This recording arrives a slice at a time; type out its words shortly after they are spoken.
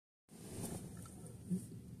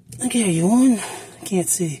Okay, you won? I can't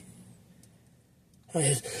see.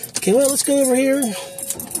 Okay, well, let's go over here.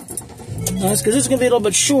 Nice, because this is going to be a little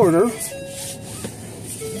bit shorter.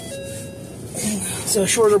 So,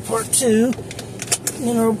 shorter part 2. And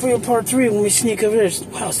then we'll be part 3 when we sneak over there.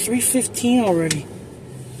 Wow, it's 3:15 already.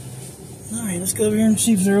 Alright, let's go over here and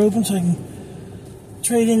see if they're open so I can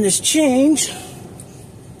trade in this change.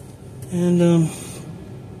 And,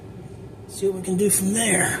 see what we can do from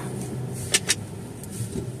there.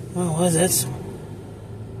 Oh, why is that?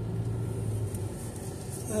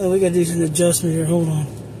 Oh, we gotta do some adjustment here. Hold on.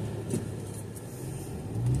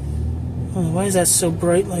 Oh, why is that so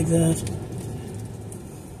bright like that?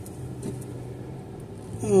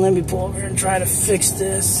 Let me pull over here and try to fix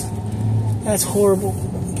this. That's horrible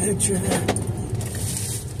picture there.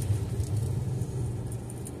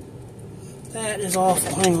 That is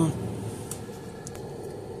awful. Hang on.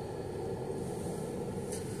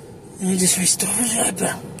 And I just restored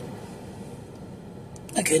that.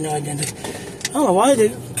 Okay, no, I didn't. I don't know why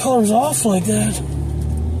the color's off like that.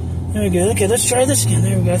 There we go. Okay, let's try this again.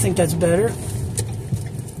 There we go. I think that's better. I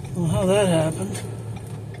don't know how that happened.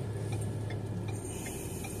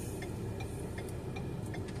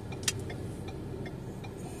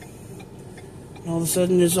 All of a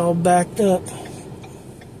sudden, it's all backed up.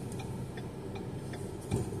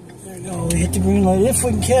 There we go. We hit the green light if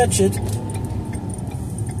we can catch it.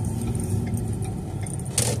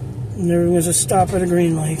 And everyone's going to stop at a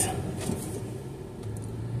green light.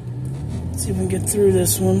 Let's see if we can get through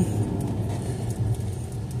this one.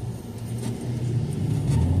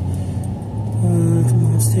 Come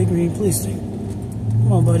on, stay green. Please stay.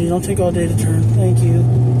 Come on, buddy. Don't take all day to turn. Thank you.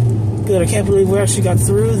 Good. I can't believe we actually got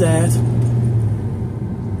through that.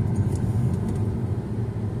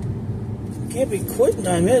 Can't be quitting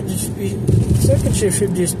time yet. Just be second shift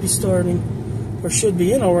should just be starting, or should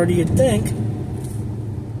be in already. You'd think.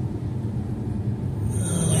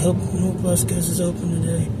 I hope no Bus Goes is open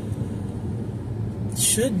today. It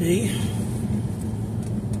should be.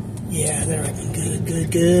 Yeah, they're open. Good,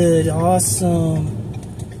 good, good. Awesome.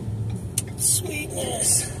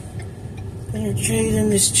 Sweetness. Gonna trade in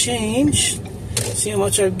this change. See how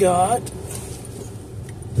much I've got.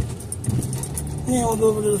 Now we'll go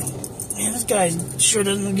over to the. Man, this guy sure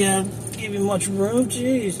doesn't give you much room.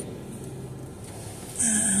 Jeez.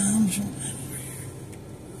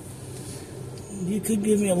 You could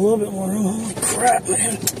give me a little bit more room. Holy crap,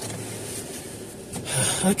 man.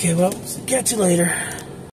 Okay, well, catch you later.